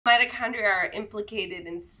Mitochondria are implicated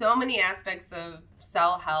in so many aspects of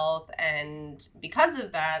cell health, and because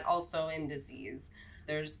of that, also in disease.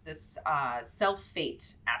 There's this cell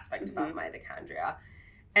fate aspect about mitochondria.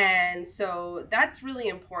 And so that's really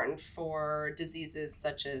important for diseases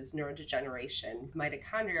such as neurodegeneration.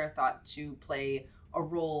 Mitochondria are thought to play a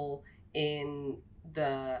role in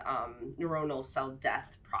the neuronal cell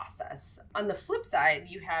death process. On the flip side,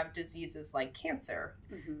 you have diseases like cancer.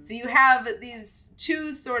 So you have these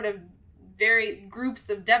two sort of very groups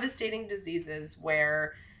of devastating diseases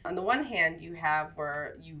where on the one hand you have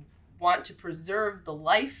where you want to preserve the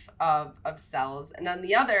life of cells, and on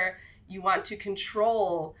the other you want to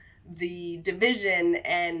control the division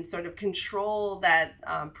and sort of control that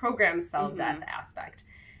programmed cell death aspect.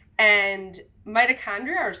 And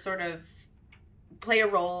mitochondria are sort of play a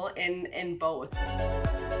role in both.